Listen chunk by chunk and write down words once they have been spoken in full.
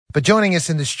But joining us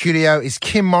in the studio is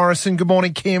Kim Morrison. Good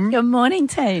morning, Kim. Good morning,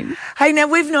 team. Hey, now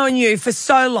we've known you for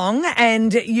so long,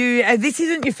 and you this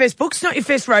isn't your first book. It's not your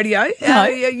first rodeo. No.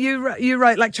 You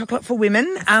wrote like Chocolate for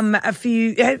Women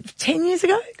 10 years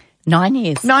ago. 9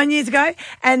 years. 9 years ago.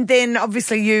 And then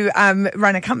obviously you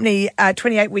run a company,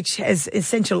 28, which has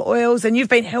essential oils, and you've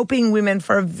been helping women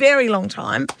for a very long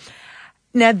time.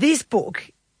 Now this book,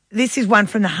 this is one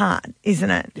from the heart,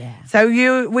 isn't it? Yeah.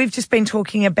 So we've just been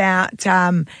talking about,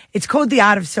 it's called The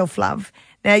Art of Self-Love.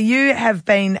 Now you have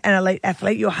been an elite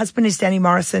athlete. Your husband is Danny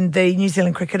Morrison, the New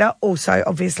Zealand cricketer, also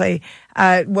obviously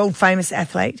a world famous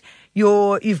athlete.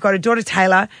 You've got a daughter,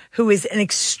 Taylor, who is an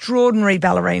extraordinary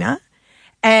ballerina.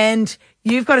 And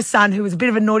you've got a son who was a bit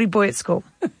of a naughty boy at school.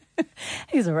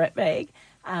 He's a ratbag,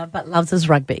 but loves his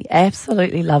rugby.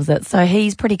 Absolutely loves it. So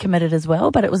he's pretty committed as well.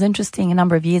 But it was interesting a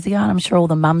number of years ago, and I'm sure all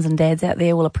the mums and dads out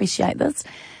there will appreciate this.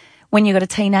 When you've got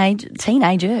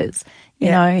teenagers,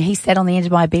 you know, he sat on the edge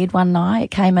of my bed one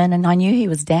night, came in, and I knew he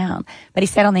was down. But he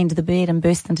sat on the end of the bed and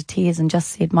burst into tears and just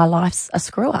said, "My life's a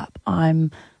screw up.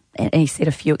 And he said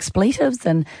a few expletives,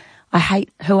 and I hate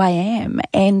who I am."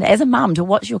 And as a mum, to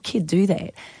watch your kid do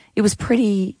that, it was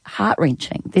pretty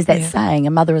heart-wrenching. There's that saying,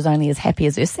 a mother is only as happy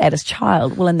as her saddest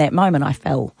child. Well, in that moment, I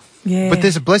fell. Yeah. But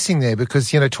there's a blessing there because,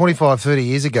 25, 30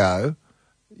 years ago,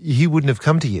 he wouldn't have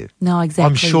come to you. No, exactly.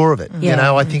 I'm sure of it.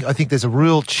 Yeah. I think there's a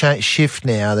real shift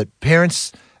now that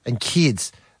parents and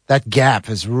kids, that gap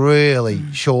has really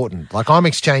shortened. Like I'm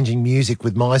exchanging music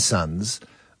with my sons.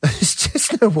 There's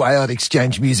just no way I'd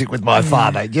exchange music with my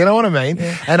father. You know what I mean?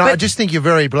 Yeah. And I just think you're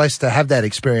very blessed to have that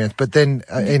experience. But then,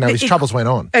 his troubles went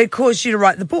on. It caused you to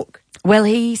write the book. Well,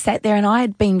 he sat there and I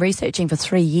had been researching for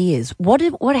 3 years. What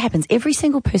happens? Every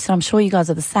single person, I'm sure you guys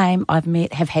are the same, I've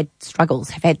met have had struggles,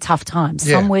 have had tough times,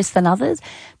 some worse than others.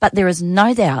 But there is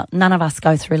no doubt none of us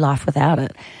go through life without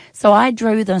it. So I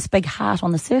drew this big heart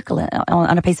on the circle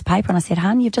on a piece of paper and I said,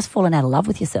 "Hun, you've just fallen out of love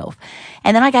with yourself."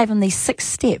 And then I gave him these 6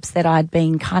 steps that I'd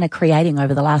been kind of creating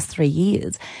over the last 3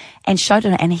 years and showed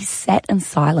him. And he sat in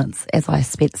silence as I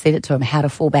said it to him, how to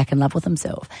fall back in love with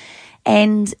himself.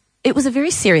 And it was a very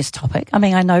serious topic. I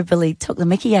mean, I know Billy took the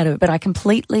mickey out of it, but I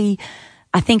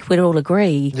think we'd all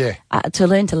agree to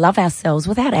learn to love ourselves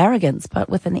without arrogance, but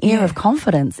with an air of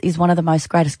confidence is one of the most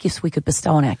greatest gifts we could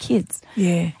bestow on our kids.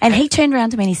 Yeah. And he turned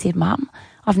around to me and he said, "Mum,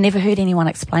 I've never heard anyone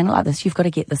explain it like this. You've got to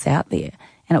get this out there."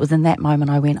 And it was in that moment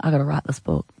I went, "I've got to write this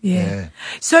book." Yeah.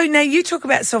 So now you talk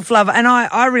about self-love, and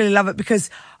I really love it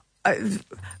because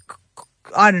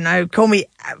I don't know, call me,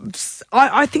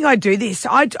 I think I do this.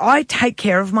 I take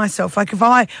care of myself. Like if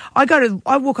I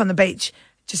walk on the beach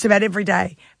just about every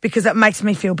day because it makes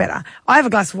me feel better. I have a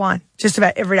glass of wine just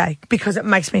about every day because it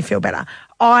makes me feel better.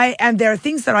 And there are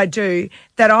things that I do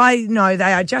that I know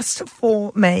they are just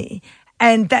for me.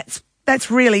 And that's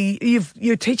really,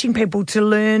 you're teaching people to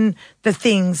learn the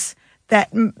things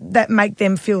that make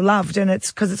them feel loved, and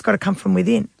it's because it's got to come from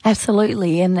within.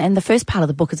 Absolutely. And the first part of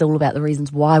the book is all about the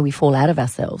reasons why we fall out of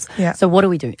ourselves. Yeah. So what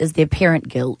do? Is there parent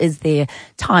guilt? Is there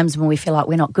times when we feel like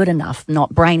we're not good enough,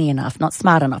 not brainy enough, not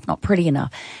smart enough, not pretty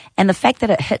enough? And the fact that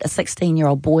it hit a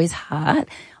 16-year-old boy's heart,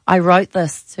 I wrote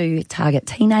this to target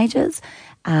teenagers.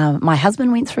 My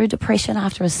husband went through depression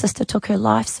after his sister took her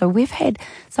life. So we've had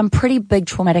some pretty big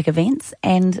traumatic events,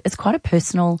 and it's quite a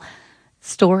personal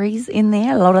stories in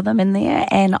there, a lot of them in there,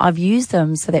 and I've used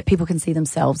them so that people can see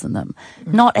themselves in them.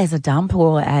 Not as a dump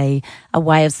or a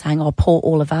way of saying, "Oh, poor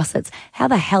all of us." It's how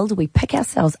the hell do we pick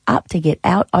ourselves up to get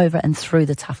out over and through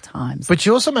the tough times. But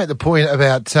you also make the point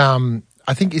about,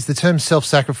 I think is the term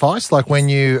self-sacrifice, like when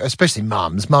you, especially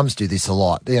mums do this a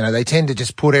lot. They tend to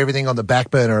just put everything on the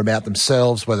back burner about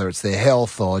themselves, whether it's their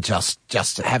health or just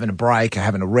having a break or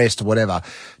having a rest or whatever,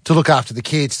 to look after the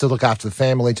kids, to look after the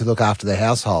family, to look after the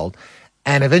household.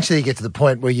 And eventually you get to the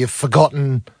point where you've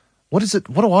forgotten, what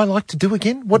do I like to do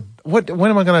again? When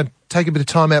am I going to take a bit of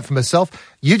time out for myself?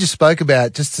 You just spoke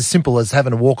about just as simple as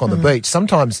having a walk on the beach.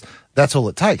 Sometimes that's all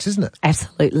it takes, isn't it?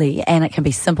 Absolutely. And it can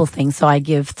be simple things. So I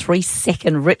give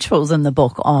 3-second rituals in the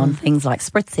book on things like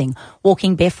spritzing,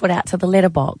 walking barefoot out to the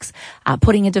letterbox,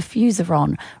 putting a diffuser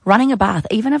on, running a bath.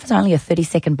 Even if it's only a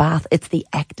 30-second bath, it's the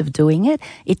act of doing it.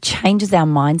 It changes our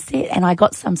mindset. And I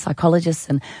got some psychologists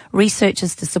and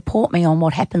researchers to support me on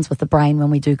what happens with the brain when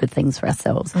we do good things for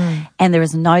ourselves. And there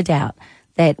is no doubt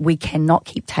that we cannot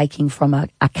keep taking from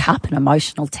a cup, an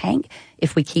emotional tank,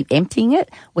 if we keep emptying it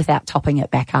without topping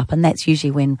it back up. And that's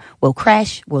usually when we'll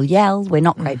crash, we'll yell, we're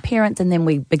not great parents, and then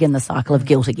we begin the cycle of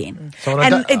guilt again.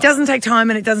 And it doesn't take time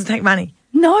and it doesn't take money.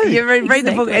 No. You read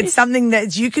the book. It's something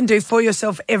that you can do for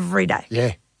yourself every day.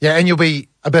 Yeah. Yeah, and you'll be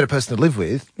a better person to live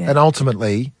with and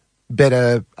ultimately a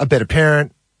better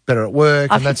parent, better at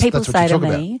work. I've And had that's people what say you to talk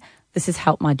about. me, this has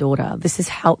helped my daughter. This has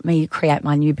helped me create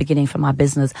my new beginning for my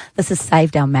business. This has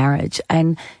saved our marriage.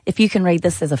 And if you can read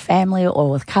this as a family or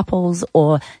with couples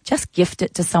or just gift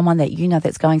it to someone that you know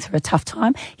that's going through a tough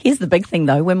time. Here's the big thing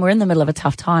though. When we're in the middle of a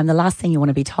tough time, the last thing you want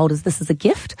to be told is this is a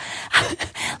gift.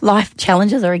 Life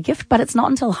challenges are a gift, but it's not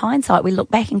until hindsight we look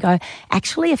back and go,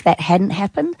 actually, if that hadn't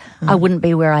happened, I wouldn't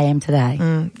be where I am today.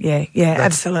 Yeah,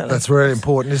 absolutely. That's really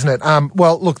important, isn't it?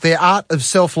 Well, look, The Art of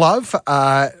Self-Love,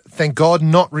 thank God,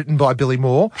 not written by Billy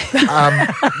Moore,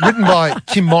 written by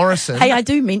Kim Morrison. Hey, I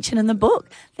do mention in the book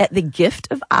that the gift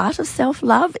of art of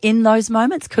self-love in those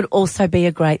moments could also be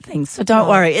a great thing. So don't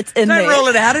worry, it's in there. Don't rule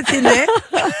it out, it's in there.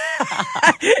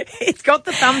 It's got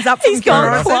the thumbs up from He's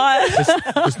gone quiet.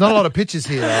 There's not a lot of pictures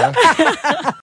here, though.